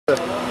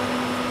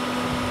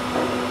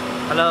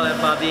Hello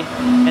everybody,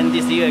 and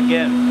this is you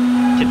again.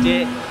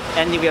 Today,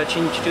 Andy will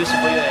introduce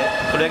for you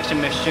a correction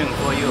machine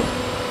for you.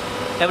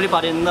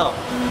 Everybody know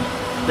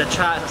the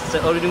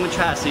original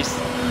truss is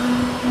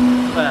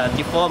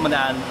deformed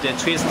and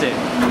twisted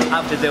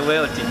after the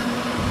welding.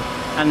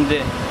 And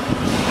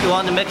you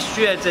want to make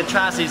sure the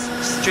truss is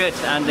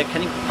straight and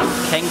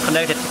can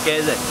connect it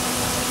together.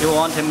 You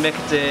want to make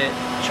the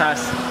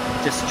truss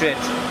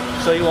straight.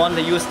 So you want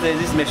to use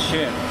this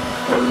machine.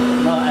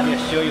 Now I will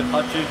show you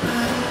how to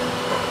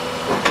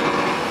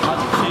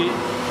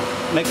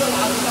make it.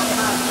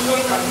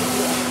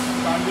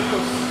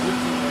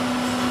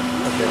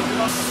 Okay.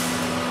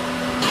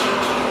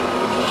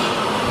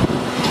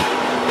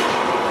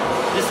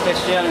 This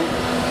machine,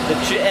 the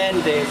two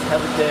ends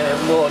have the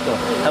model,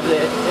 have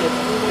the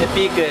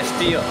big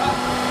steel,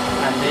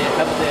 and they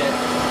have the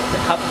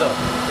capital.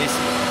 This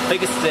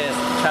biggest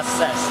truss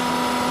size.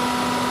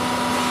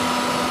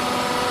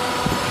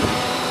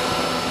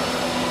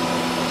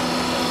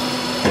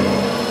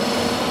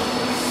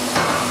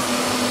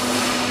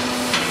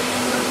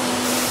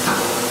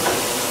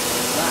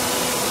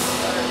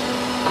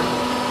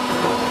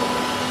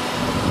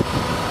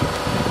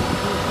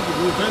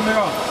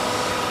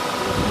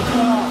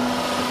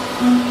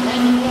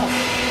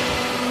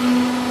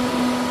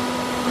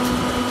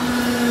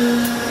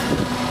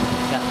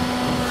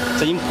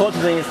 The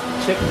important is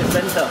check the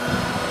center.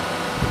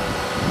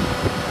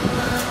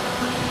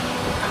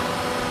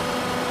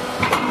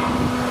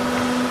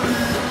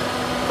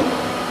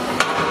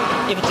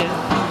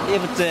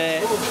 If the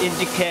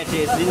indicator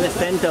is in the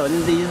center,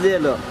 in the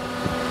zero,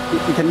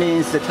 it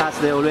means the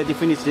truss already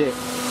finished the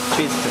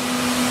twist.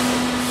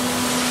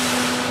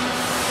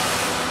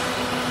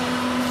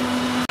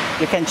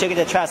 You can check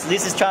the truss.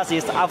 This truss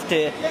is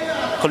after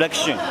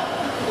correction.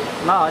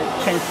 Now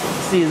you can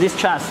see this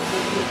truss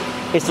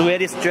is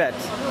very straight,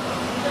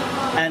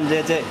 and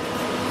the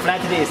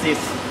flatness is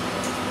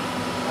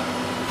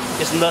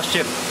no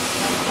shape.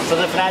 So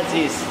the flat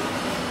is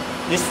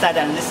this side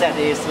and this side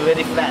is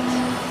very flat,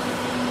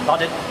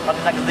 not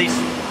like this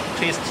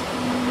twist.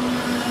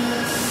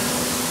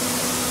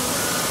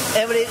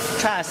 Every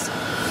truss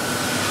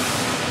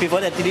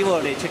before the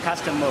delivery to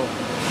customer,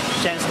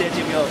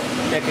 Shinestage will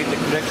make the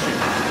correction.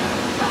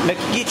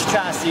 Make each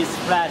truss is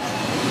flat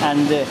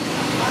and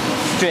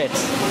straight.